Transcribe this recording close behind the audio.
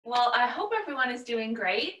Well, I hope everyone is doing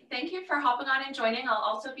great. Thank you for hopping on and joining. I'll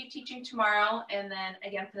also be teaching tomorrow and then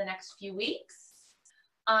again for the next few weeks.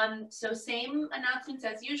 So same announcements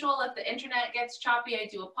as usual. If the internet gets choppy, I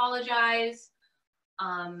do apologize.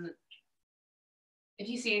 If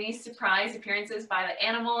you see any surprise appearances by the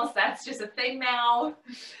animals, that's just a thing now.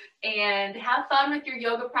 And have fun with your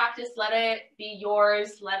yoga practice. Let it be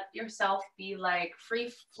yours. Let yourself be like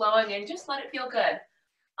free flowing and just let it feel good.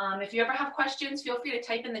 If you ever have questions, feel free to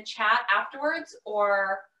type in the chat afterwards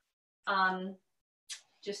or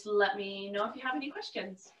just let me know if you have any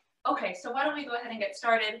questions. Okay, so why don't we go ahead and get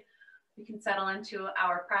started. We can settle into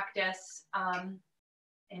our practice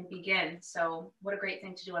and begin. So what a great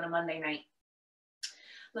thing to do on a Monday night.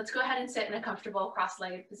 Let's go ahead and sit in a comfortable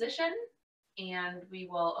cross-legged position. And we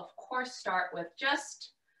will, of course, start with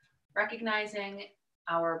just recognizing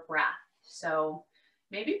our breath. So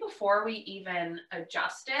maybe before we even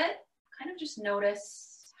adjust it, kind of just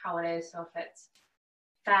notice how it is. So if it's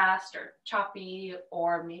fast or choppy,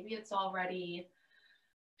 or maybe it's already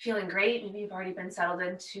feeling great. Maybe you've already been settled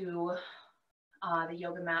into the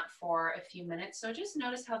yoga mat for a few minutes. So just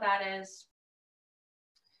notice how that is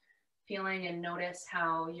feeling and notice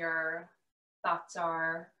how your thoughts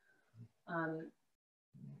are.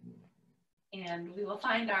 And we will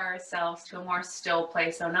find ourselves to a more still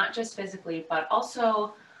place. So not just physically, but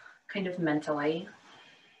also kind of mentally.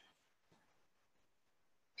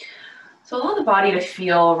 So allow the body to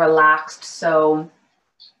feel relaxed. So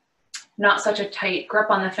not such a tight grip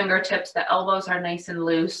on the fingertips. The elbows are nice and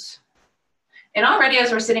loose. And already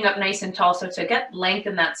as we're sitting up nice and tall, so to get length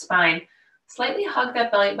in that spine, slightly hug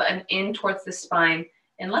that belly button in towards the spine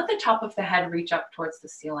and let the top of the head reach up towards the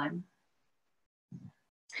ceiling.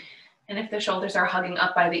 And if the shoulders are hugging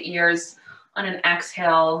up by the ears, on an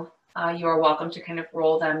exhale, you are welcome to kind of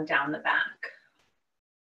roll them down the back.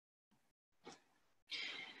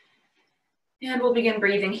 And we'll begin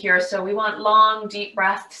breathing here. So we want long, deep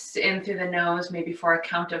breaths in through the nose, maybe for a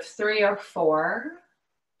count of 3 or 4.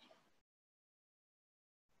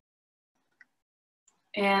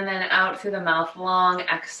 And then out through the mouth, long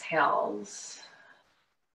exhales.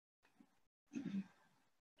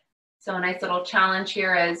 So a nice little challenge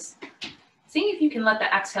here is seeing if you can let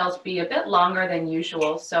the exhales be a bit longer than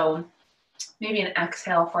usual. So maybe an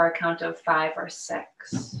exhale for a count of 5 or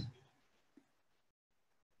 6.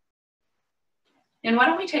 And why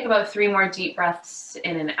don't we take about 3 more deep breaths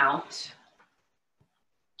in and out.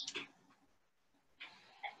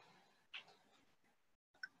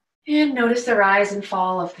 And notice the rise and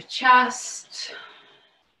fall of the chest.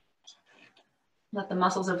 Let the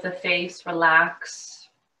muscles of the face relax.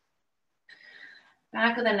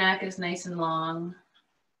 Back of the neck is nice and long.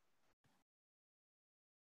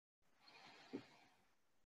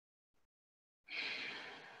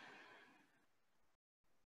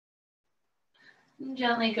 And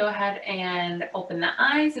gently go ahead and open the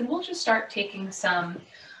eyes, and we'll just start taking some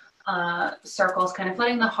circles, kind of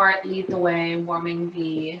letting the heart lead the way, warming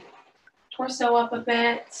the torso up a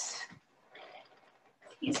bit.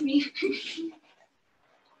 Excuse me.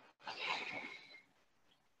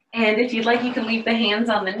 And if you'd like, you can leave the hands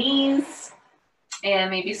on the knees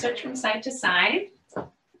and maybe switch from side to side.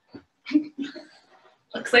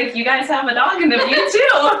 Looks like you guys have a dog in the view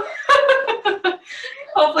too.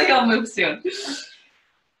 Hopefully he'll move soon.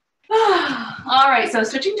 All right, so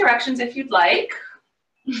switching directions if you'd like.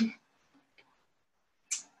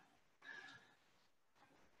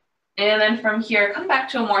 And then from here, come back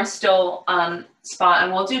to a more still spot,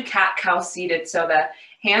 and we'll do cat-cow seated. So the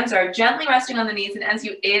hands are gently resting on the knees, and as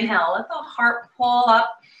you inhale, let the heart pull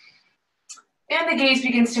up, and the gaze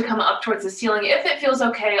begins to come up towards the ceiling if it feels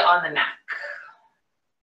okay on the neck.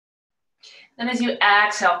 Then as you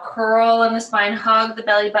exhale, curl in the spine, hug the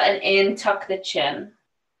belly button in, tuck the chin.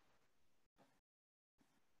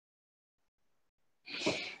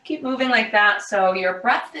 Keep moving like that, so your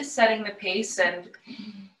breath is setting the pace and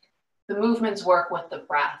the movements work with the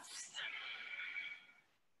breath.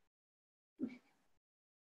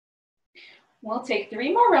 We'll take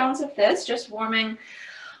 3 more rounds of this, just warming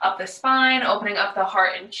up the spine, opening up the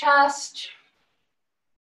heart and chest,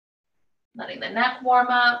 letting the neck warm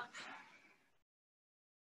up.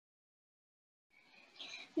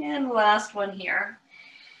 And last one here.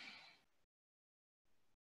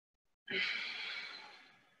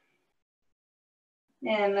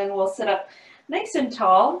 And then we'll sit up nice and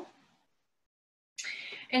tall.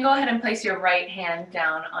 And go ahead and place your right hand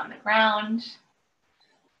down on the ground.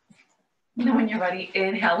 And then when you're ready,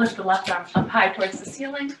 inhale, lift the left arm up high towards the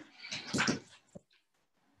ceiling.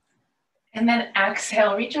 And then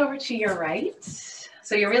exhale, reach over to your right.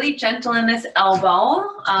 So you're really gentle in this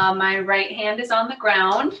elbow. My right hand is on the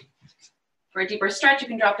ground. For a deeper stretch, you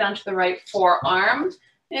can drop down to the right forearm.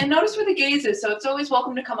 And notice where the gaze is. So it's always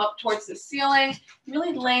welcome to come up towards the ceiling.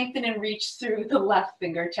 Really lengthen and reach through the left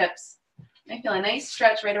fingertips. I feel a nice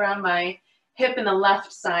stretch right around my hip and the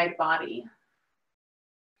left side body.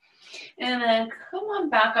 And then come on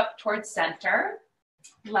back up towards center.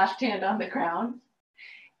 Left hand on the ground.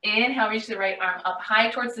 Inhale, reach the right arm up high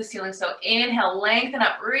towards the ceiling. So inhale, lengthen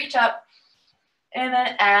up, reach up. And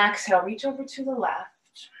then exhale, reach over to the left.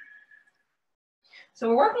 So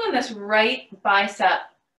we're working on this right bicep,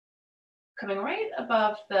 coming right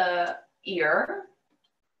above the ear.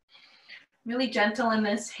 Really gentle in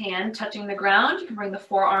this hand, touching the ground. You can bring the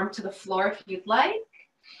forearm to the floor if you'd like.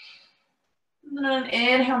 And then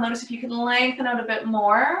inhale, notice if you can lengthen out a bit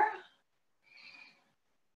more.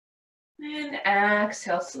 And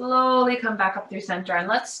exhale, slowly come back up through center. And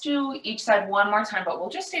let's do each side one more time, but we'll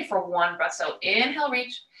just stay for one breath. So inhale,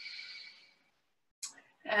 reach.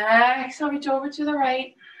 Exhale, reach over to the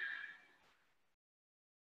right.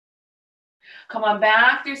 Come on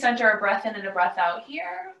back through center, a breath in and a breath out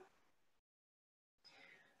here.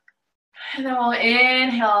 And then we'll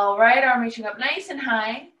inhale, right arm reaching up nice and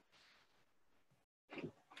high.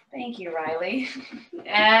 Thank you, Riley.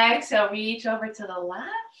 Exhale, reach over to the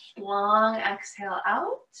left. Long exhale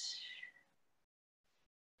out.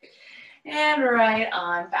 And right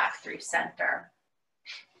on back through center.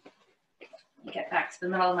 Get back to the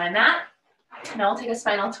middle of my mat. Now I'll take a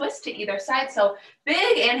spinal twist to either side. So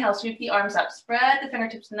big inhale, sweep the arms up. Spread the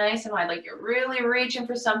fingertips nice and wide, like you're really reaching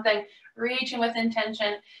for something, reaching with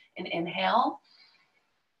intention. And inhale.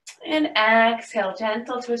 And exhale,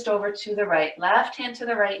 gentle twist over to the right. Left hand to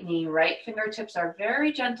the right knee. Right fingertips are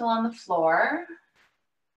very gentle on the floor.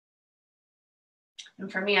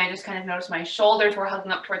 And for me, I just kind of notice my shoulders were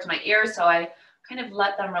hugging up towards my ears, so I kind of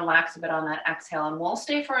let them relax a bit on that exhale. And we'll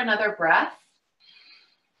stay for another breath.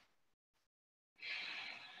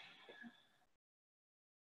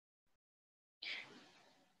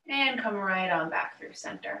 And come right on back through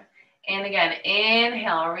center. And again,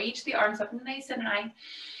 inhale, reach the arms up nice and high.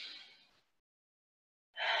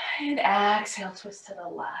 And exhale, twist to the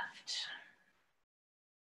left.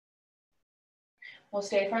 We'll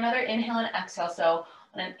stay for another inhale and exhale. So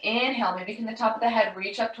on an inhale, maybe from the top of the head,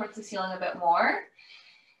 reach up towards the ceiling a bit more.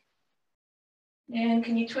 And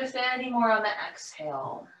can you twist any more on the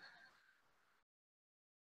exhale?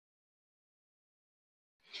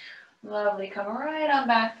 Lovely, come right on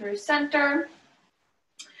back through center.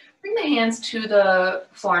 Bring the hands to the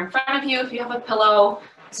floor in front of you. If you have a pillow,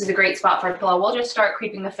 this is a great spot for a pillow. We'll just start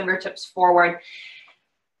creeping the fingertips forward.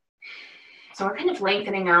 So we're kind of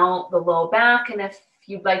lengthening out the low back, and if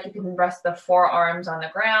you'd like, you can rest the forearms on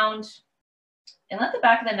the ground. And let the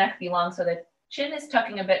back of the neck be long so the chin is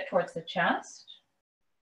tucking a bit towards the chest.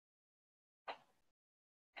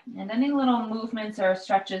 And any little movements or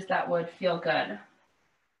stretches that would feel good.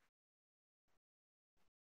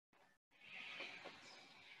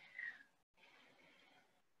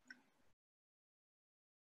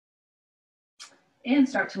 And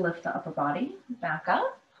start to lift the upper body back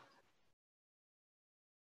up.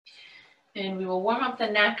 And we will warm up the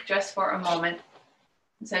neck just for a moment.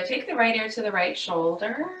 So take the right ear to the right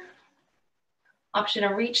shoulder. Option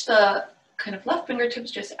to reach the kind of left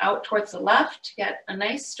fingertips just out towards the left to get a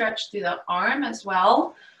nice stretch through the arm as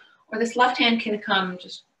well. Or this left hand can come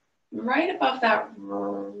just right above that.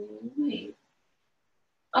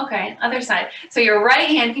 Okay, other side. So your right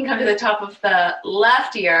hand can come to the top of the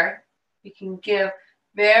left ear. You can give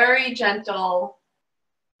very gentle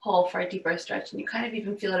pull for a deeper stretch, and you kind of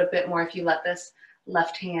even feel it a bit more if you let this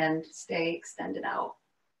left hand stay extended out.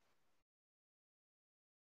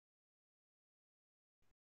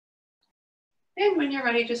 And when you're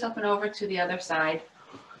ready, just open over to the other side.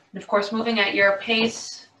 And of course, moving at your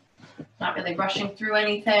pace, not really rushing through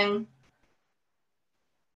anything.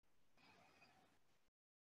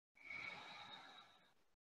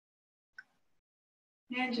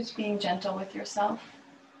 And just being gentle with yourself.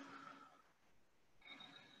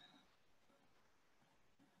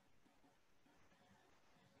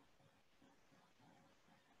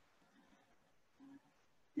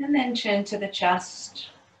 And then chin to the chest.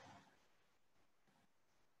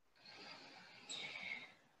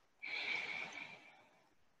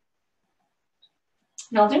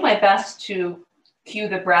 And I'll do my best to cue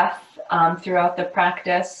the breath throughout the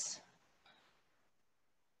practice,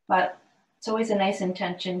 but it's always a nice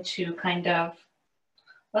intention to kind of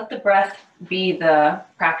let the breath be the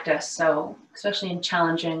practice. So especially in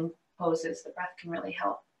challenging poses, the breath can really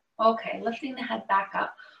help. Okay, lifting the head back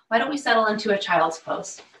up. Why don't we settle into a child's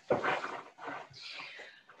pose?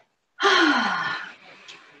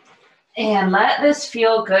 And let this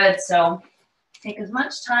feel good. So take as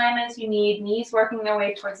much time as you need, knees working their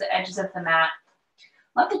way towards the edges of the mat.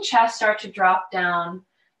 Let the chest start to drop down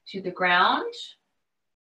to the ground.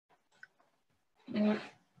 And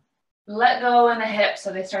let go in the hips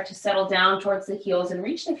so they start to settle down towards the heels and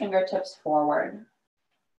reach the fingertips forward.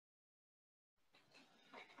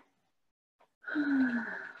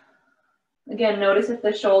 Again, notice if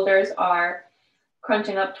the shoulders are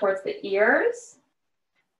crunching up towards the ears.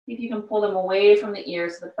 See if you can pull them away from the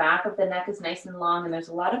ears so the back of the neck is nice and long and there's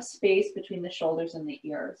a lot of space between the shoulders and the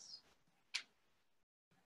ears.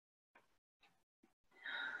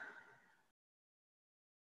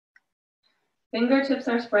 Fingertips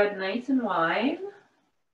are spread nice and wide.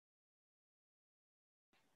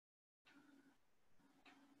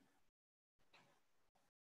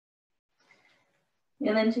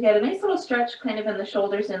 And then to get a nice little stretch kind of in the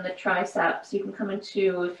shoulders and the triceps, you can come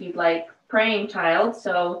into, if you'd like, praying child.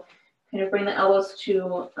 So kind of bring the elbows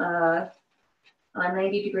to a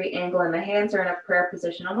 90-degree angle and the hands are in a prayer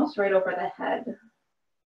position, almost right over the head.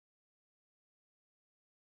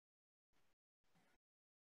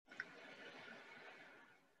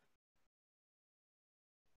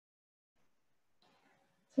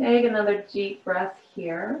 Take another deep breath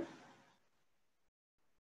here.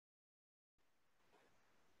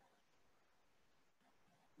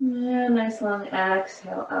 And nice long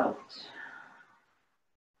exhale out.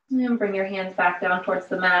 And bring your hands back down towards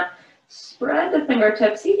the mat. Spread the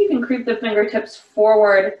fingertips. See if you can creep the fingertips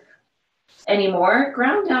forward anymore.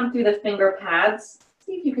 Ground down through the finger pads.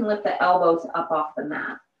 See if you can lift the elbows up off the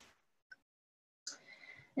mat.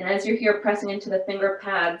 And as you're here pressing into the finger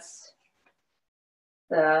pads,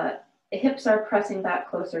 the hips are pressing back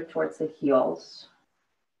closer towards the heels.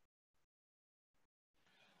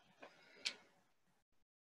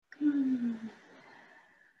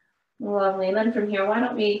 Lovely. And then from here, why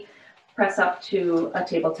don't we press up to a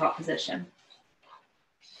tabletop position?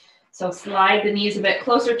 So slide the knees a bit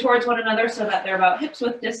closer towards one another so that they're about hips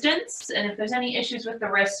width distance. And if there's any issues with the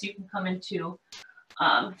wrists, you can come into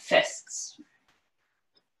fists.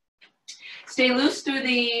 Stay loose through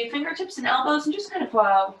the fingertips and elbows and just kind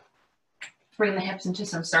of bring the hips into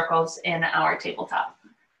some circles in our tabletop.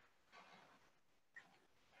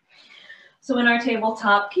 So in our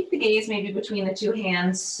tabletop, keep the gaze maybe between the two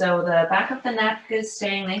hands so the back of the neck is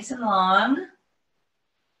staying nice and long.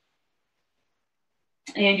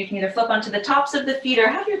 And you can either flip onto the tops of the feet or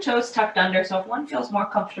have your toes tucked under. So if one feels more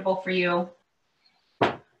comfortable for you,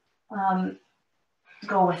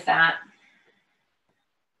 go with that.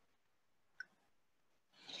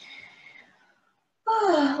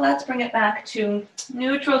 Let's bring it back to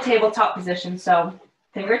neutral tabletop position. So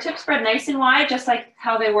fingertips spread nice and wide, just like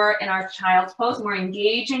how they were in our child's pose. And we're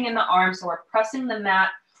engaging in the arms, so we're pressing the mat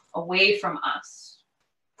away from us.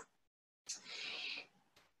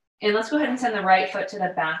 And let's go ahead and send the right foot to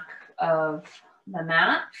the back of the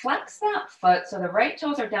mat. Flex that foot so the right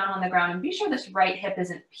toes are down on the ground and be sure this right hip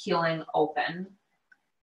isn't peeling open.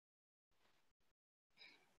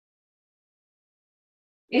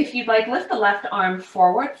 If you'd like, lift the left arm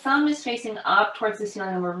forward. Thumb is facing up towards the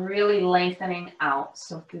ceiling and we're really lengthening out.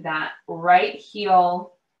 So through that right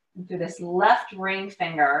heel and through this left ring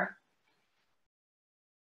finger.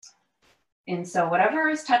 And so whatever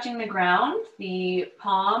is touching the ground, the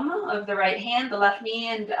palm of the right hand, the left knee,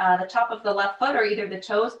 and the top of the left foot, or either the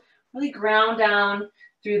toes, really ground down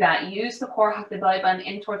through that. Use the core, hug the belly button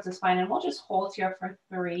in towards the spine, and we'll just hold here for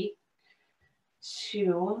 3,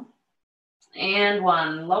 2, and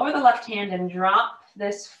 1. Lower the left hand and drop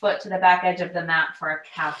this foot to the back edge of the mat for a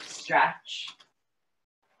calf stretch.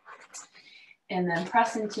 And then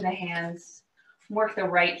press into the hands. Work the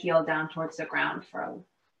right heel down towards the ground for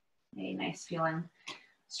a nice feeling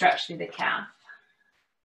stretch through the calf.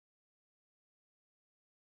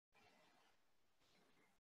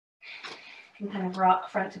 You can kind of rock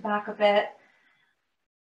front to back a bit.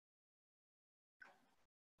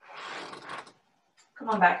 Come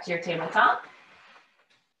on back to your tabletop.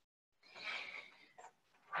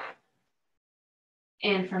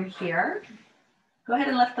 And from here, go ahead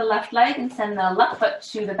and lift the left leg and send the left foot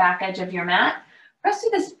to the back edge of your mat. Press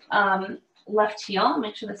through this left heel.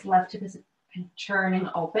 Make sure this left hip is turning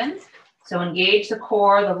open. So engage the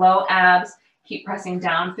core, the low abs. Keep pressing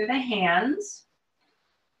down through the hands.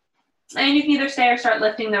 And you can either stay or start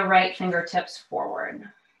lifting the right fingertips forward.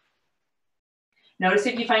 Notice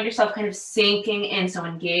if you find yourself kind of sinking in. So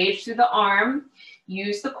engage through the arm.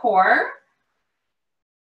 Use the core.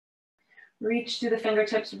 Reach through the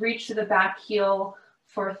fingertips. Reach to the back heel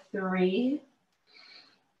for 3,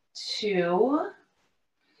 2,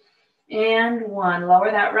 And one.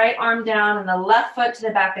 Lower that right arm down and the left foot to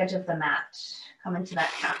the back edge of the mat. Come into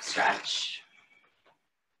that calf stretch.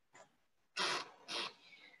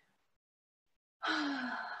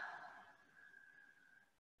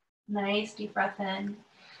 Nice deep breath in.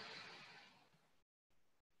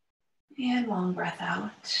 And long breath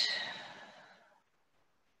out.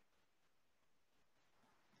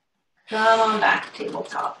 Come on back,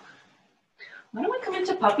 tabletop. Why don't we come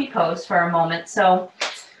into puppy pose for a moment? So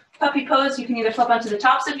puppy pose, you can either flip onto the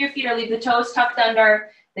tops of your feet or leave the toes tucked under.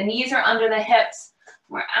 The knees are under the hips.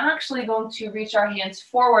 We're actually going to reach our hands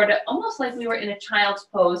forward, almost like we were in a child's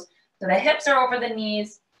pose. So the hips are over the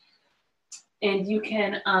knees. And you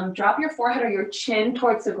can drop your forehead or your chin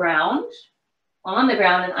towards the ground, on the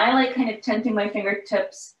ground. And I like kind of tenting my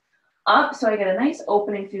fingertips up so I get a nice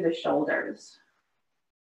opening through the shoulders.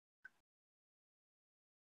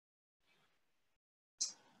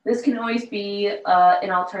 This can always be an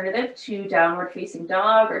alternative to downward facing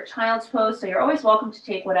dog or child's pose. So you're always welcome to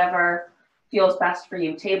take whatever feels best for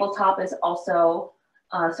you. Tabletop is also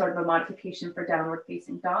sort of a modification for downward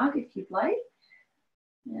facing dog if you'd like.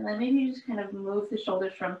 And then maybe you just kind of move the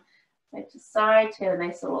shoulders from side to side to get a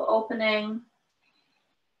nice little opening.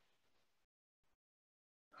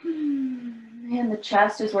 And the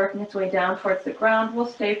chest is working its way down towards the ground. We'll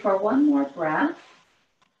stay for one more breath.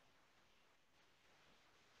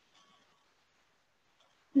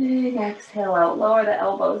 Big exhale out, lower the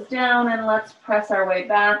elbows down, and let's press our way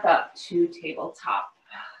back up to tabletop.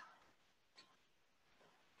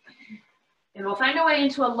 And we'll find our way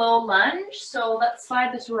into a low lunge. So let's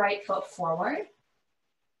slide this right foot forward.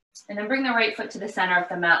 And then bring the right foot to the center of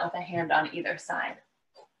the mat with a hand on either side.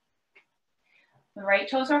 The right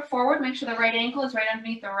toes are forward. Make sure the right ankle is right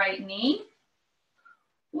underneath the right knee.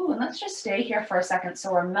 Ooh, and let's just stay here for a second.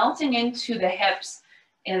 So we're melting into the hips,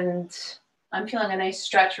 and I'm feeling a nice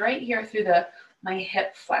stretch right here through my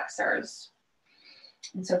hip flexors.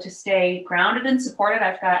 And so to stay grounded and supported,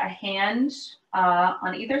 I've got a hand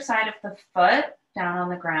on either side of the foot down on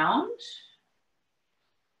the ground.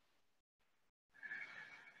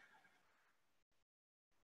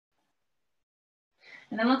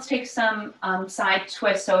 And then let's take some side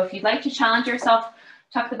twists. So if you'd like to challenge yourself,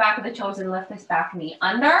 tuck the back of the toes and lift this back knee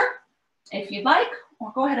under if you'd like,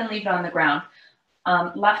 or go ahead and leave it on the ground.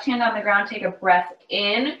 Left hand on the ground, take a breath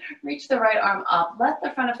in, reach the right arm up, let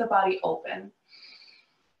the front of the body open.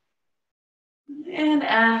 And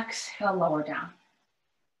exhale, lower down.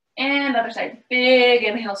 And other side, big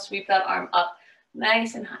inhale, sweep that arm up,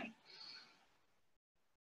 nice and high.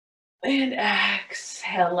 And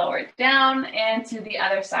exhale, lower it down, and to the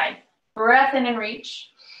other side. Breath in and reach.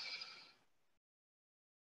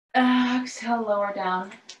 Exhale, lower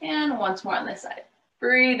down, and once more on this side.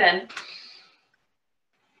 Breathe in.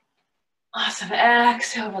 Awesome,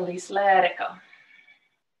 exhale, release, let it go.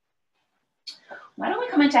 Why don't we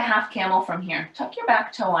come into half camel from here? Tuck your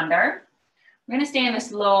back toe under. We're gonna stay in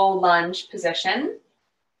this low lunge position.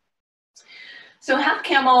 So half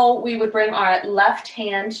camel, we would bring our left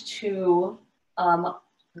hand to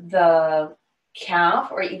the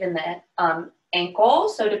calf or even the ankle.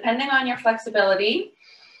 So depending on your flexibility,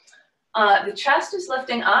 the chest is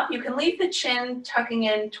lifting up. You can leave the chin tucking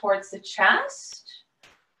in towards the chest.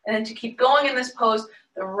 And then to keep going in this pose,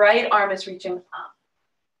 the right arm is reaching up.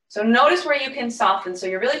 So notice where you can soften. So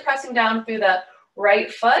you're really pressing down through the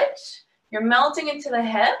right foot. You're melting into the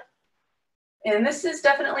hip. And this is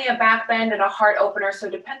definitely a back bend and a heart opener. So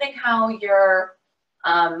depending how your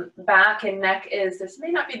back and neck is, this may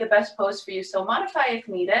not be the best pose for you. So modify if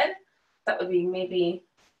needed. That would be maybe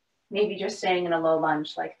just staying in a low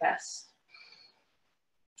lunge like this.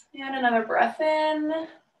 And another breath in.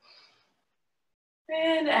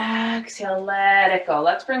 And exhale, let it go.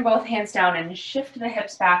 Let's bring both hands down and shift the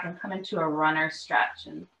hips back and come into a runner stretch.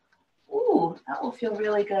 And ooh, that will feel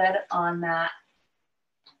really good on that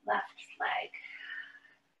left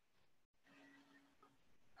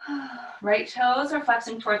leg. Right toes are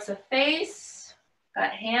flexing towards the face.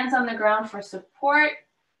 Got hands on the ground for support.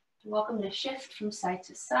 You're welcome to shift from side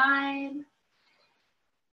to side.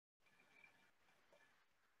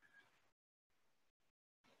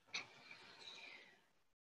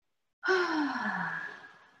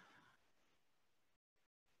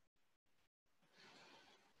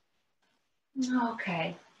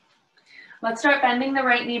 Okay, let's start bending the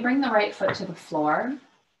right knee, bring the right foot to the floor.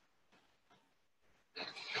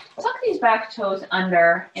 Tuck these back toes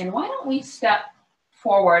under, and why don't we step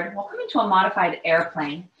forward? We'll come into a modified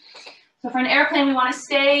airplane. So for an airplane, we want to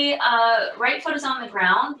stay, right foot is on the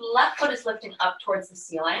ground, left foot is lifting up towards the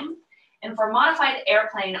ceiling. And for modified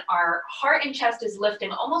airplane, our heart and chest is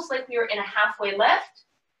lifting almost like we were in a halfway lift.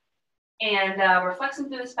 And we're flexing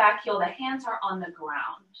through this back heel. The hands are on the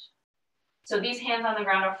ground. So these hands on the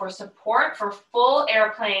ground are for support. For full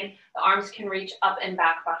airplane, the arms can reach up and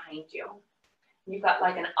back behind you. You've got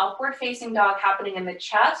like an upward facing dog happening in the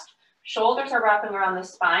chest. Shoulders are wrapping around the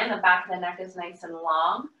spine. The back of the neck is nice and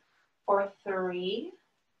long. For 3,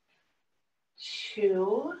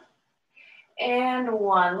 2, and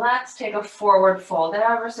 1. Let's take a forward fold.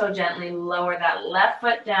 Ever so gently lower that left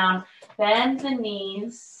foot down. Bend the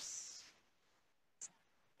knees.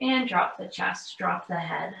 And drop the chest, drop the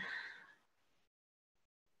head.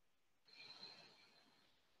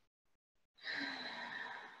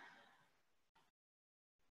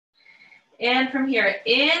 And from here,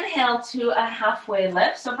 inhale to a halfway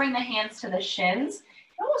lift. So bring the hands to the shins.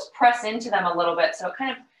 Almost press into them a little bit. So it kind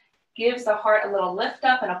of gives the heart a little lift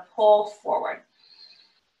up and a pull forward.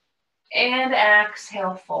 And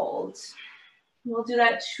exhale, fold. We'll do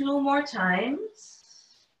that 2 more times.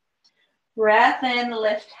 Breath in,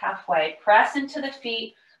 lift halfway. Press into the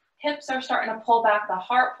feet. Hips are starting to pull back. The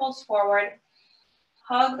heart pulls forward.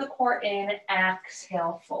 Hug the core in.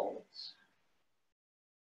 Exhale, fold.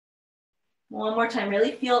 One more time.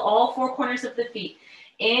 Really feel all 4 corners of the feet.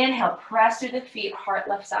 Inhale, press through the feet. Heart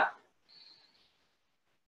lifts up.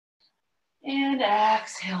 And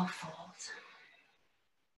exhale, fold.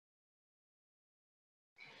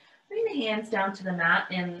 Bring the hands down to the mat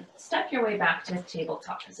and step your way back to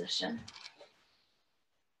tabletop position.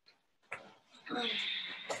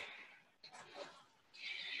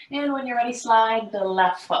 And when you're ready, slide the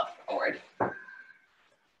left foot forward.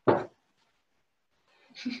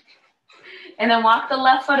 And then walk the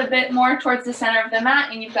left foot a bit more towards the center of the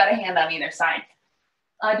mat, and you've got a hand on either side.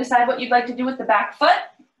 Decide what you'd like to do with the back foot.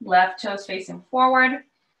 Left toes facing forward.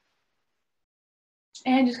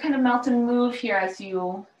 And just kind of melt and move here as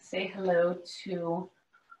you say hello to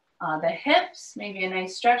the hips. Maybe a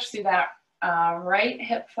nice stretch through that right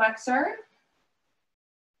hip flexor.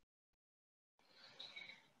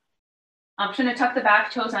 Option to tuck the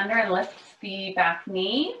back toes under and lift the back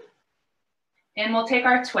knee. And we'll take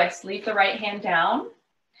our twist. Leave the right hand down.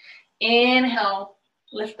 Inhale,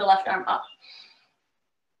 lift the left arm up.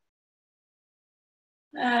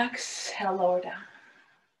 Exhale, lower down.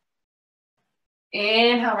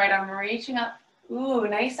 Inhale, right arm reaching up. Ooh,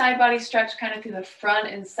 nice side body stretch kind of through the front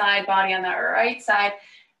and side body on that right side.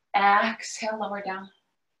 Exhale, lower down.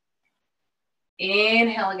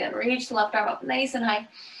 Inhale again, reach the left arm up nice and high.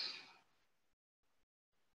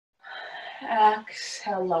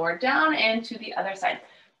 Exhale, lower down and to the other side.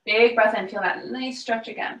 Big breath in, feel that nice stretch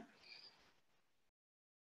again.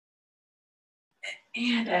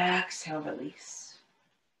 And exhale, release.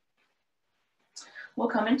 We'll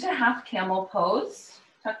come into half camel pose.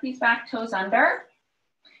 Tuck these back toes under.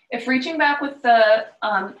 If reaching back with the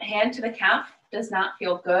hand to the calf does not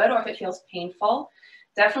feel good, or if it feels painful,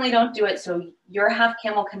 definitely don't do it. So your half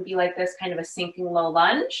camel can be like this, kind of a sinking low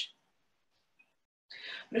lunge.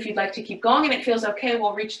 But if you'd like to keep going and it feels okay,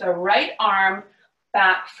 we'll reach the right arm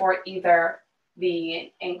back for either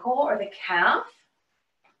the ankle or the calf.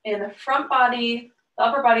 And the front body, the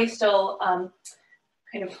upper body is still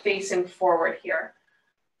kind of facing forward here.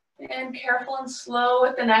 And careful and slow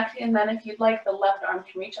with the neck. And then if you'd like, the left arm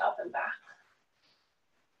can reach up and back.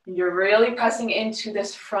 And you're really pressing into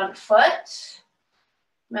this front foot.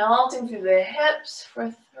 Melting through the hips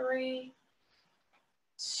for 3,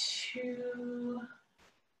 2,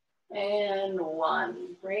 and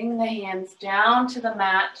 1. Bring the hands down to the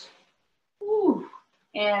mat. Ooh.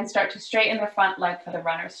 And start to straighten the front leg for the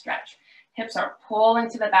runner stretch. Hips are pulling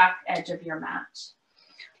to the back edge of your mat.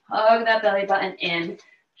 Hug that belly button in.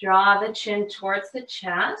 Draw the chin towards the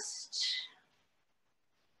chest.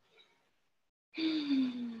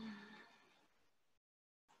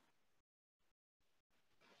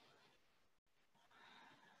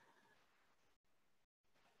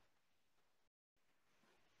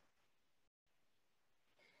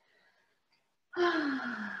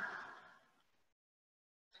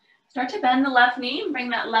 Start to bend the left knee and bring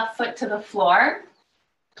that left foot to the floor.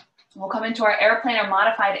 We'll come into our airplane or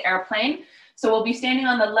modified airplane. So we'll be standing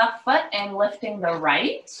on the left foot and lifting the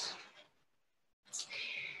right.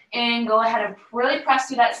 And go ahead and really press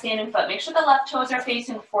through that standing foot. Make sure the left toes are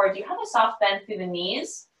facing forward. You have a soft bend through the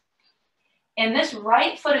knees. And this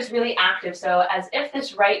right foot is really active. So as if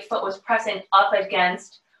this right foot was pressing up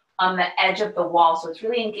against the edge of the wall. So it's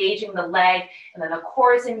really engaging the leg, and then the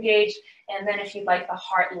core is engaged. And then if you'd like, the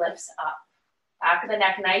heart lifts up. Back of the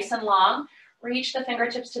neck nice and long. Reach the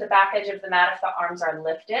fingertips to the back edge of the mat if the arms are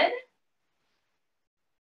lifted.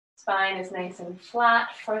 Spine is nice and flat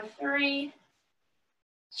for 3,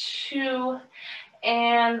 2,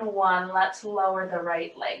 And one. Let's lower the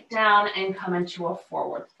right leg down and come into a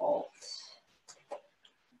forward fold.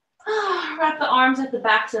 Wrap the arms at the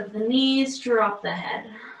backs of the knees, drop the head.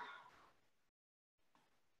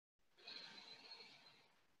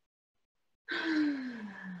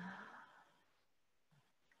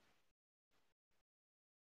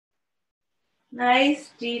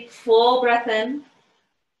 Nice, deep, full breath in.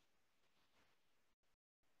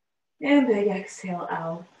 And big exhale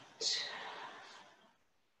out.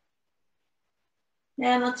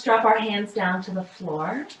 And let's drop our hands down to the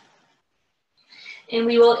floor. And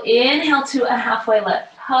we will inhale to a halfway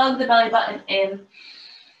lift. Hug the belly button in.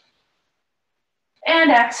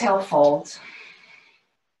 And exhale, fold.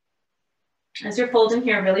 As you're folding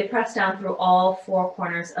here, really press down through all four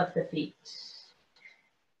corners of the feet.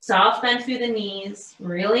 Soft bend through the knees,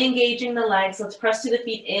 really engaging the legs. Let's press through the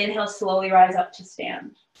feet. Inhale, slowly rise up to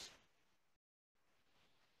stand.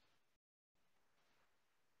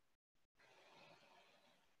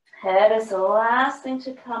 Head is the last thing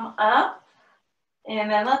to come up. And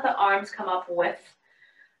then let the arms come up with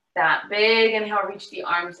that big inhale. Reach the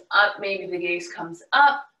arms up. Maybe the gaze comes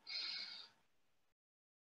up.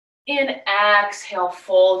 And exhale,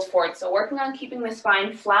 fold forward. So working on keeping the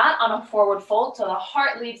spine flat on a forward fold so the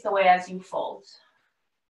heart leads the way as you fold.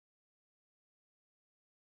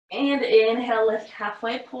 And inhale, lift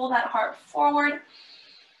halfway, pull that heart forward.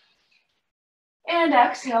 And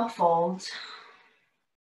exhale, fold.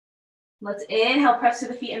 Let's inhale, press to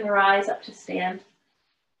the feet and rise up to stand.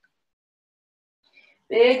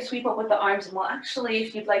 Big sweep up with the arms, and we'll actually,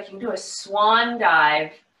 if you'd like, you can do a swan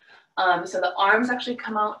dive. So the arms actually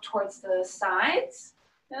come out towards the sides.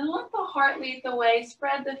 Then let the heart lead the way.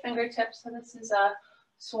 Spread the fingertips. So this is a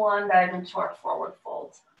swan dive into our forward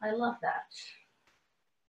fold. I love that.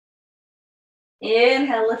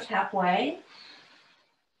 Inhale, lift halfway.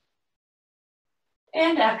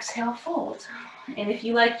 And exhale, fold. And if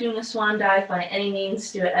you like doing a swan dive, by any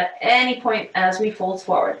means, do it at any point as we fold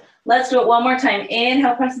forward. Let's do it one more time.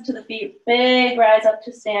 Inhale, press into the feet. Big rise up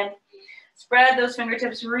to stand. Spread those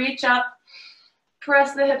fingertips, reach up,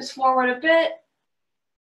 press the hips forward a bit.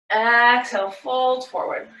 Exhale, fold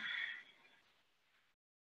forward.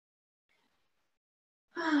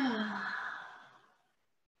 Come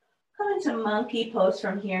into monkey pose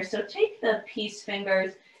from here. So take the peace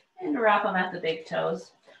fingers and wrap them at the big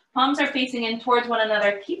toes. Palms are facing in towards one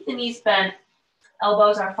another. Keep the knees bent.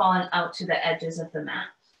 Elbows are falling out to the edges of the mat.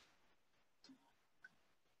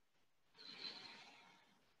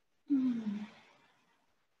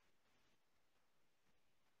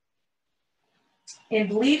 And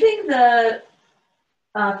leaving the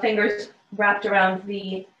fingers wrapped around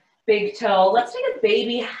the big toe, let's take a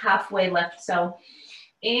baby halfway lift. So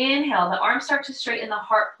inhale, the arms start to straighten, the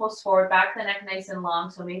heart pulls forward, back the neck nice and long.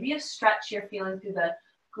 So maybe a stretch you're feeling through the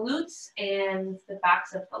glutes and the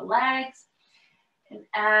backs of the legs. And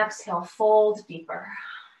exhale, fold deeper.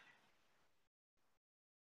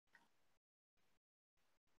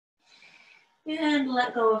 And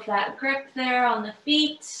let go of that grip there on the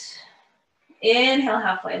feet. Inhale,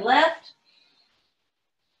 halfway lift.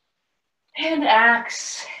 And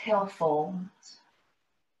exhale, fold.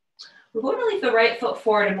 We're going to leave the right foot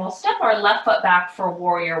forward and we'll step our left foot back for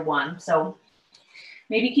warrior one. So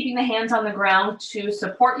maybe keeping the hands on the ground to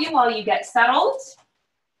support you while you get settled.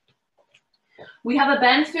 We have a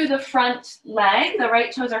bend through the front leg. The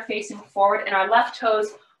right toes are facing forward and our left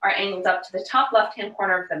toes are angled up to the top left-hand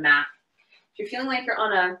corner of the mat. If you're feeling like you're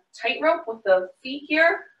on a tightrope with the feet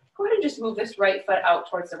here, go ahead and just move this right foot out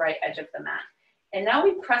towards the right edge of the mat. And now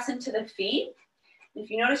we press into the feet. If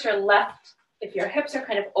you notice your left, if your hips are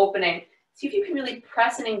kind of opening, see if you can really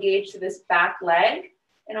press and engage to this back leg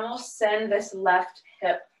and almost send this left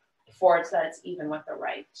hip forward so that it's even with the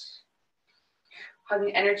right.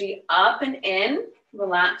 Hugging energy up and in,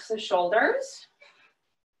 relax the shoulders.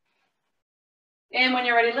 And when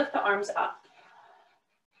you're ready, lift the arms up.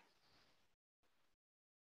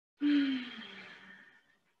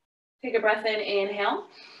 Take a breath in, inhale.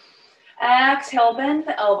 Exhale, bend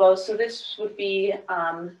the elbows. So this would be,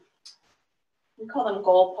 we call them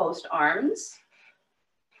goalpost arms.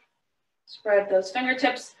 Spread those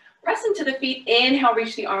fingertips, press into the feet, inhale,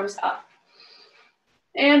 reach the arms up.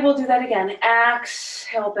 And we'll do that again.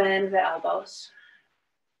 Exhale, bend the elbows.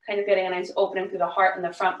 Kind of getting a nice opening through the heart and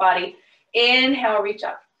the front body. Inhale, reach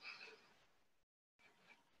up.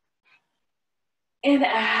 And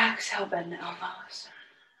exhale, bend the elbows.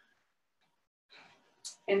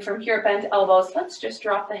 And from here, bend elbows. Let's just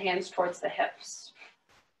drop the hands towards the hips.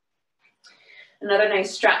 Another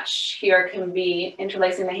nice stretch here can be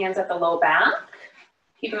interlacing the hands at the low back,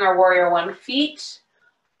 keeping our warrior one feet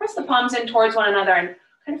Press the palms in towards one another and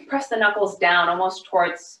kind of press the knuckles down almost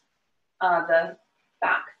towards the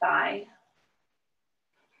back thigh.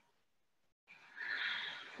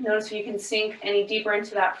 Notice if you can sink any deeper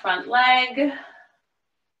into that front leg.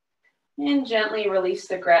 And gently release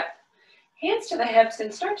the grip. Hands to the hips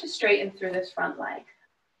and start to straighten through this front leg.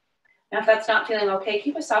 Now if that's not feeling okay,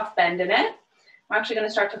 keep a soft bend in it. We're actually going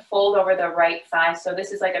to start to fold over the right thigh. So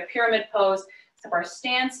this is like a pyramid pose, except our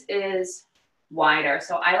stance is wider.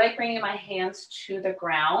 So I like bringing my hands to the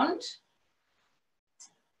ground.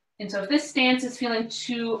 And so if this stance is feeling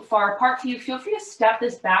too far apart for you, feel free to step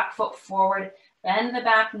this back foot forward, bend the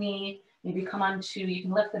back knee, maybe come onto, you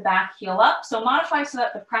can lift the back heel up. So modify so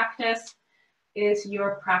that the practice is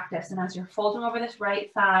your practice. And as you're folding over this right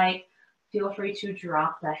thigh, feel free to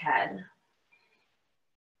drop the head.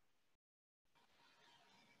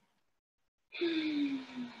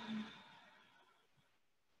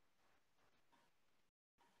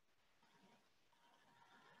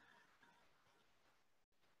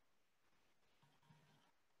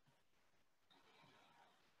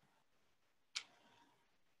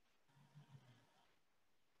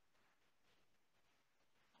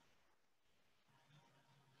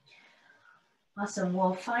 Awesome.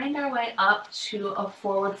 We'll find our way up to a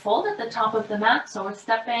forward fold at the top of the mat. So we're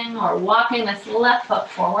stepping or walking this left foot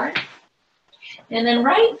forward. And then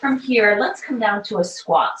right from here, let's come down to a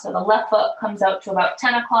squat. So the left foot comes out to about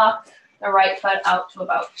 10 o'clock, the right foot out to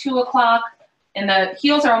about 2 o'clock. And the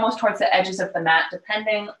heels are almost towards the edges of the mat,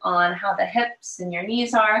 depending on how the hips and your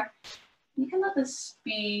knees are. You can let this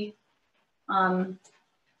be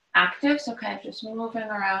active. So kind of just moving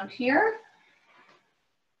around here.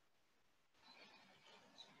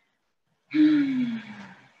 And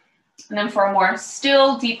then for a more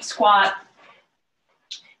still deep squat,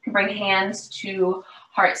 you can bring hands to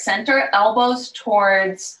heart center, elbows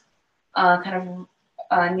towards kind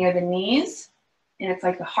of near the knees. And it's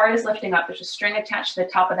like the heart is lifting up. There's a string attached to the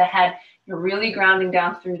top of the head. You're really grounding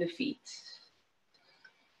down through the feet.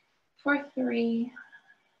 4, 3,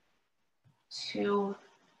 2,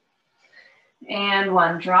 and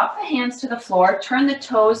 1. Drop the hands to the floor. Turn the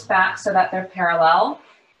toes back so that they're parallel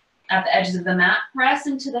at the edges of the mat. Press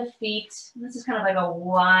into the feet. This is kind of like a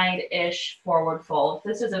wide-ish forward fold. If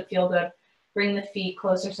this doesn't feel good, bring the feet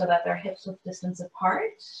closer so that they're hips width distance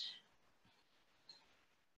apart.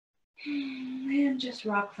 And just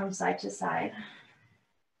rock from side to side.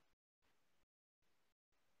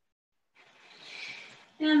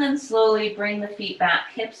 And then slowly bring the feet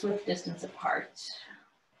back, hips width distance apart.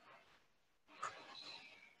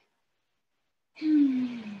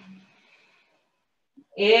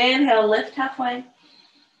 Inhale, lift halfway.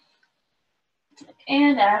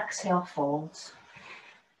 And exhale, fold.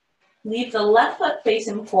 Leave the left foot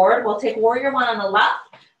facing forward. We'll take warrior one on the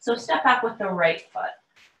left. So step back with the right foot.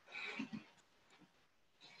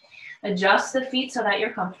 Adjust the feet so that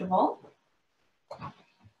you're comfortable.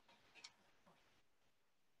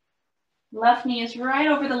 Left knee is right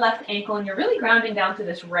over the left ankle, and you're really grounding down to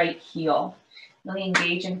this right heel. Really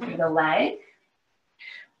engaging through the leg.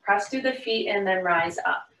 Press through the feet and then rise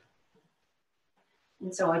up.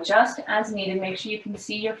 And so adjust as needed. Make sure you can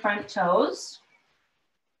see your front toes.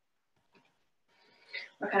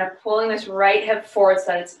 We're kind of pulling this right hip forward so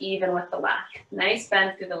that it's even with the left. Nice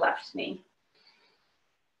bend through the left knee.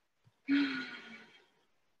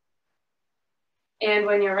 And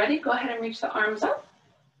when you're ready, go ahead and reach the arms up.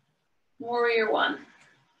 Warrior one.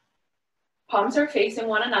 Palms are facing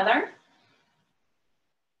one another.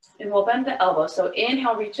 And we'll bend the elbows. So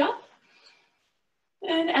inhale, reach up.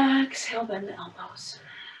 And exhale, bend the elbows.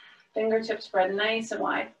 Fingertips spread nice and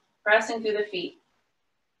wide. Pressing through the feet.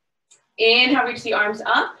 Inhale, reach the arms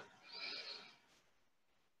up.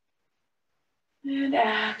 And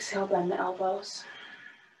exhale, bend the elbows.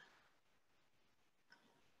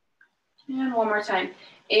 And one more time.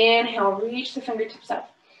 Inhale, reach the fingertips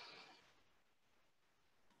up.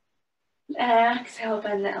 Exhale,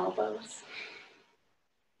 bend the elbows.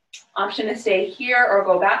 Option to stay here or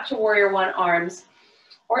go back to warrior one, arms,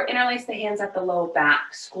 or interlace the hands at the low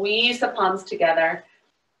back. Squeeze the palms together.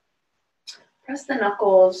 Press the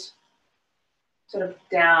knuckles sort of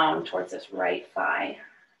down towards this right thigh.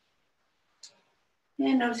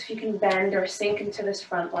 And notice if you can bend or sink into this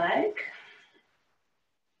front leg.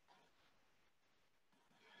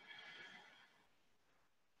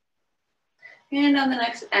 And on the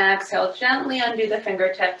next exhale, gently undo the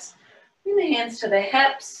fingertips. Bring the hands to the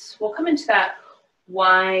hips. We'll come into that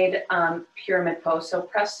wide pyramid pose. So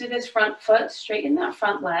press through this front foot, straighten that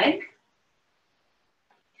front leg.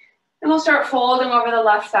 And we'll start folding over the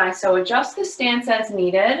left thigh. So adjust the stance as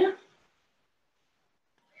needed.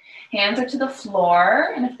 Hands are to the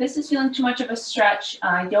floor. And if this is feeling too much of a stretch,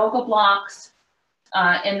 yoga blocks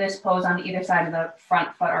in this pose on either side of the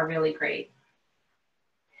front foot are really great.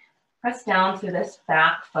 Press down through this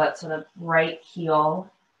back foot, so the right heel.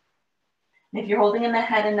 And if you're holding in the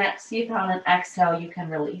head and neck, see if on an exhale you can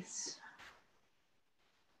release.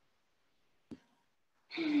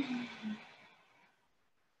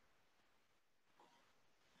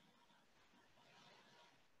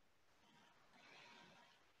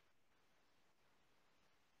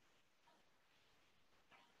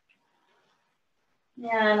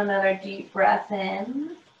 And another deep breath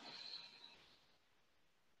in.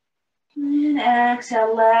 And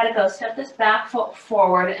exhale, let it go. Step this back foot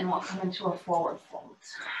forward and we'll come into a forward fold.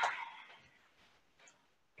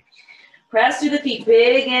 Press through the feet.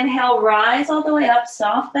 Big inhale, rise all the way up.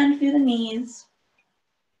 Soft bend through the knees.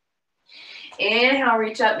 Inhale,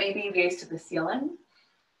 reach up, maybe gaze to the ceiling.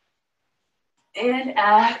 And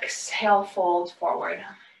exhale, fold forward.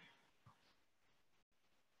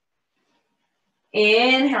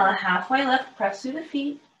 Inhale, a halfway lift, press through the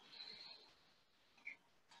feet.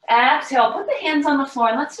 Exhale, put the hands on the floor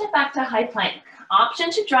and let's step back to high plank.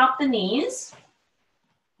 Option to drop the knees.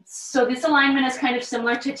 So this alignment is kind of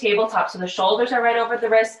similar to tabletop. So the shoulders are right over the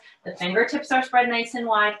wrists, the fingertips are spread nice and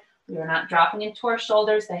wide. We are not dropping into our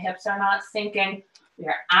shoulders, the hips are not sinking. We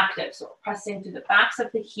are active, so we're pressing through the backs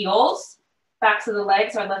of the heels. Backs of the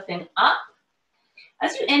legs are lifting up.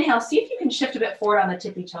 As you inhale, see if you can shift a bit forward on the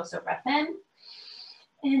tippy toe. So breath in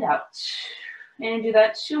and out. And do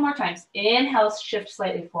that 2 more times. Inhale, shift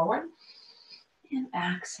slightly forward. And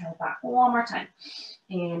exhale back. One more time.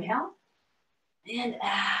 Inhale. And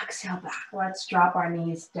exhale back. Let's drop our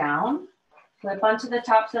knees down. Flip onto the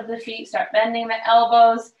tops of the feet. Start bending the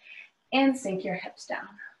elbows. And sink your hips down.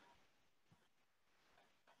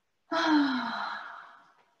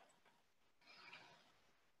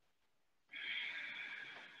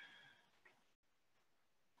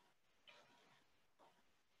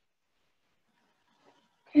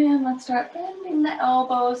 And let's start bending the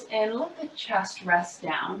elbows and let the chest rest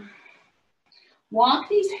down. Walk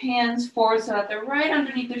these hands forward so that they're right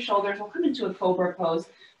underneath the shoulders. We'll come into a cobra pose.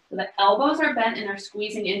 So the elbows are bent and are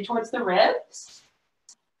squeezing in towards the ribs.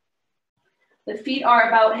 The feet are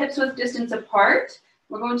about hips width distance apart.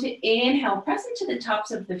 We're going to inhale, press into the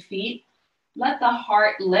tops of the feet. Let the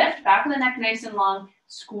heart lift, back of the neck nice and long.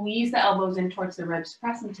 Squeeze the elbows in towards the ribs,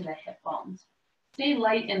 press into the hip bones. Stay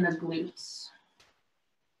light in the glutes.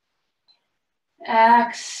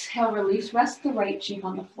 Exhale, release. Rest the right cheek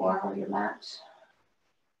on the floor or your mat.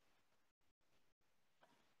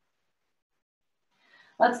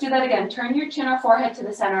 Let's do that again. Turn your chin or forehead to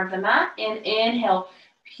the center of the mat and inhale,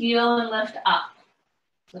 peel and lift up.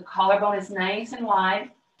 The collarbone is nice and wide.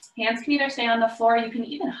 Hands can either stay on the floor, you can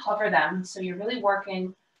even hover them. So you're really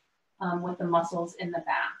working with the muscles in the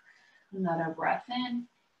back. Another breath in.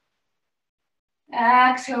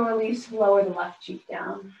 Exhale, release, lower the left cheek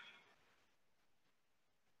down.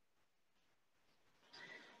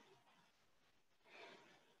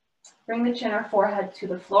 Bring the chin or forehead to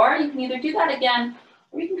the floor. You can either do that again,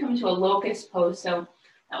 or you can come into a locust pose. So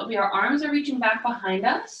that would be our arms are reaching back behind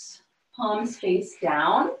us, palms face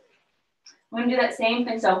down. We're gonna do that same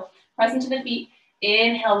thing. So press into the feet,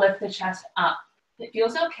 inhale, lift the chest up. If it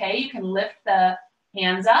feels okay, you can lift the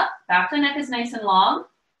hands up, back of the neck is nice and long.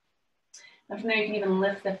 And from there, you can even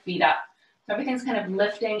lift the feet up. So everything's kind of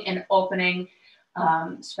lifting and opening.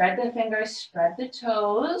 Spread the fingers, spread the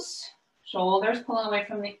toes. Shoulders pulling away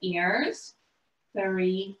from the ears.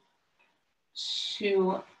 3,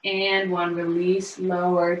 2, and 1. Release,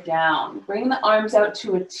 lower down. Bring the arms out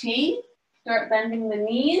to a T. Start bending the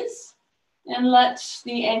knees. And let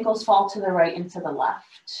the ankles fall to the right and to the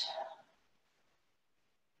left.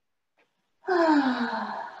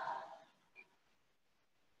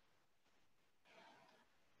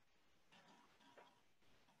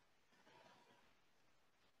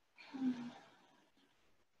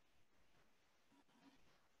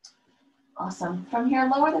 Awesome. From here,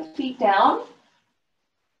 lower the feet down.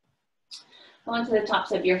 Go onto the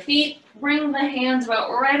tops of your feet. Bring the hands out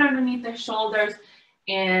right underneath the shoulders.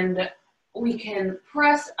 And we can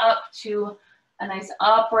press up to a nice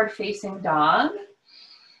upward facing dog.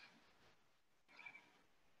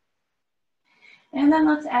 And then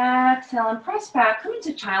let's exhale and press back. Come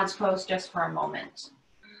into child's pose just for a moment.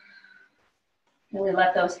 Really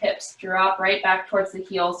let those hips drop right back towards the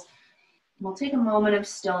heels. We'll take a moment of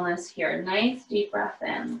stillness here. Nice deep breath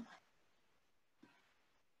in.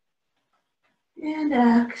 And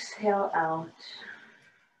exhale out.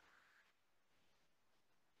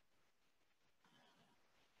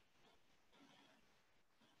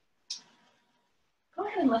 Go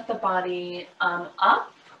ahead and lift the body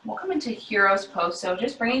up. We'll come into hero's pose. So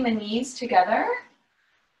just bringing the knees together.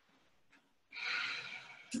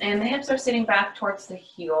 And the hips are sitting back towards the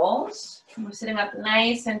heels. And we're sitting up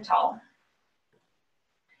nice and tall.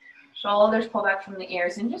 Shoulders pull back from the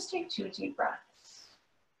ears, and just take 2 deep breaths.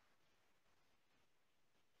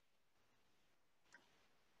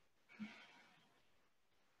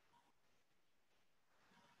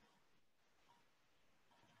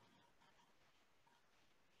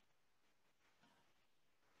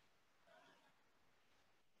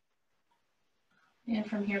 And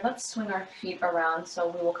from here, let's swing our feet around. So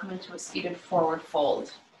we will come into a seated forward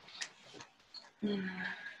fold.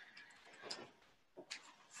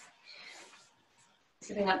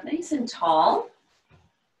 Sitting up nice and tall.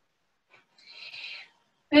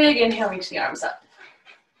 Big inhale, reach the arms up.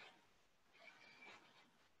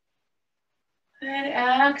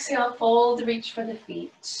 And exhale, fold, reach for the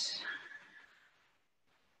feet.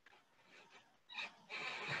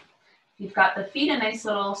 You've got the feet, a nice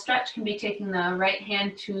little stretch can be taking the right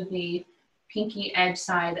hand to the pinky edge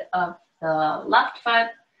side of the left foot,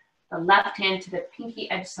 the left hand to the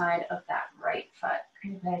pinky edge side of that right foot.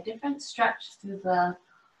 Kind of a different stretch through the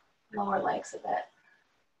lower legs a bit.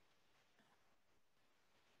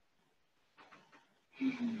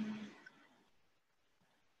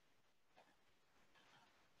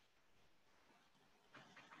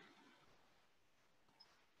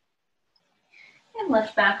 And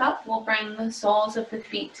lift back up. We'll bring the soles of the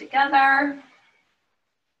feet together.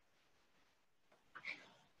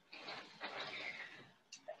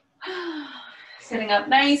 Sitting up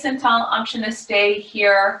nice and tall, option to stay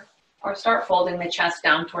here or start folding the chest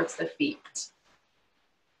down towards the feet.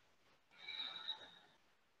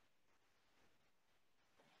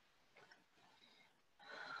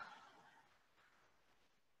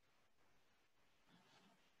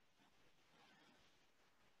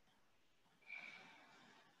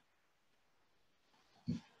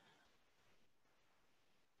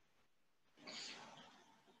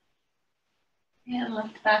 And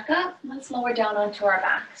lift back up. Let's lower down onto our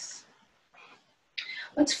backs.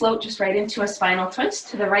 Let's float just right into a spinal twist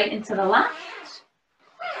to the right and to the left.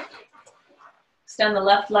 Extend the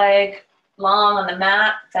left leg long on the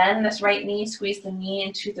mat. Bend this right knee, squeeze the knee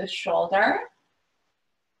into the shoulder.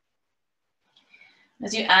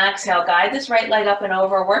 As you exhale, guide this right leg up and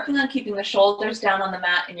over, working on keeping the shoulders down on the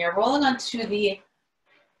mat, and you're rolling onto the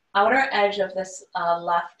outer edge of this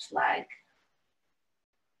left leg.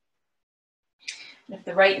 And if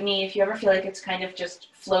the right knee, if you ever feel like it's kind of just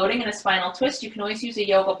floating in a spinal twist, you can always use a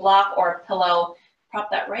yoga block or a pillow. Prop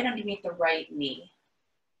that right underneath the right knee.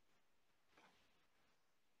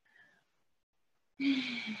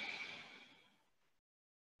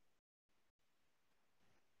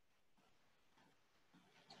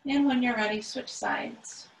 And when you're ready, switch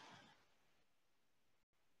sides.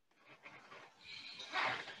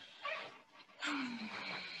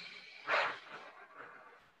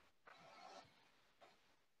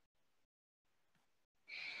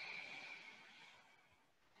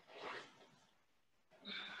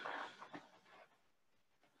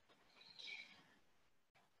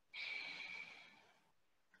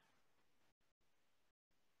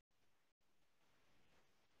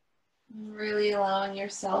 Really allowing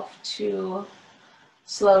yourself to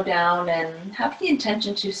slow down and have the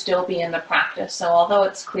intention to still be in the practice. So although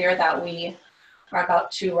it's clear that we are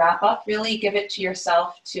about to wrap up, really give it to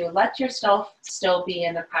yourself to let yourself still be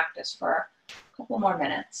in the practice for a couple more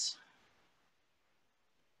minutes.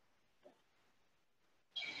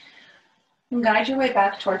 And guide your way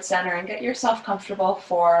back towards center and get yourself comfortable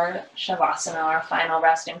for Shavasana, our final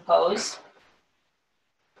resting pose.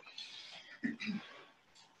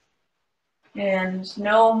 And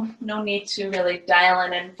no need to really dial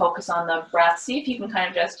in and focus on the breath. See if you can kind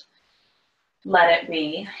of just let it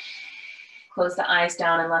be. Close the eyes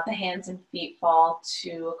down and let the hands and feet fall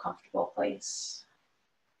to a comfortable place.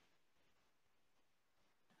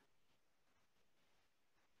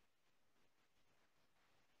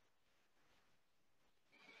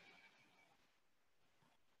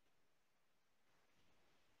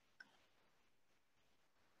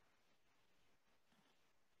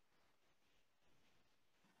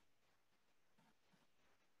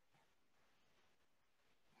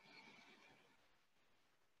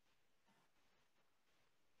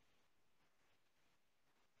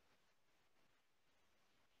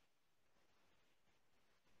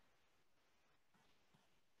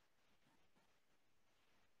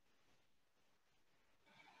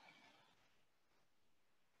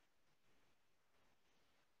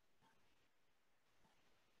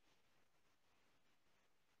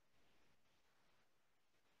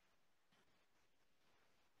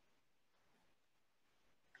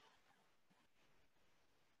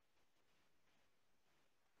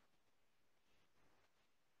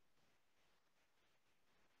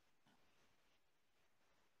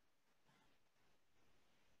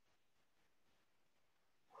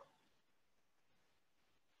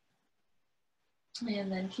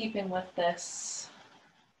 And then keeping with this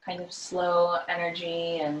kind of slow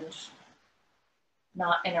energy and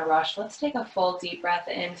not in a rush, let's take a full deep breath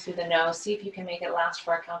in through the nose. See if you can make it last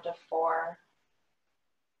for a count of 4.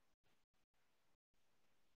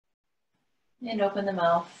 And open the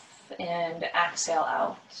mouth and exhale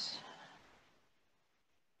out.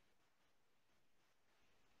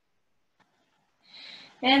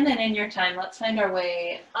 And then in your time, let's find our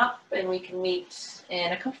way up and we can meet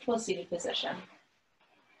in a comfortable seated position.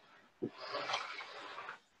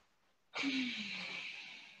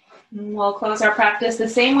 We'll close our practice the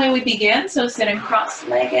same way we began, so sitting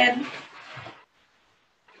cross-legged.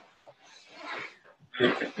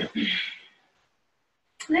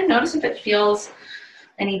 And notice if it feels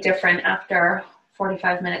any different after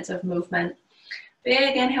 45 minutes of movement.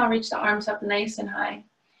 Big inhale, reach the arms up nice and high.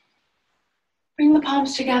 Bring the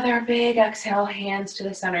palms together, big exhale, hands to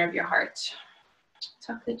the center of your heart.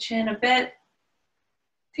 Tuck the chin a bit.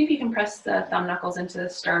 See if you can press the thumb knuckles into the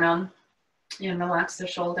sternum and relax the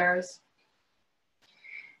shoulders.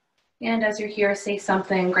 And as you're here, say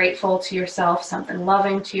something grateful to yourself, something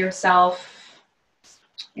loving to yourself.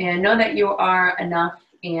 And know that you are enough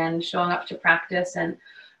and showing up to practice and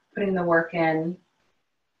putting the work in.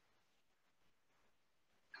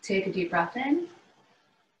 Take a deep breath in.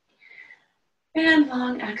 And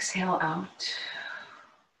long exhale out.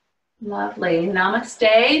 Lovely.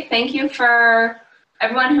 Namaste. Thank you for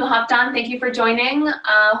everyone who hopped on. Thank you for joining.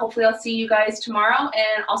 Hopefully I'll see you guys tomorrow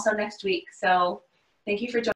and also next week. So thank you for joining.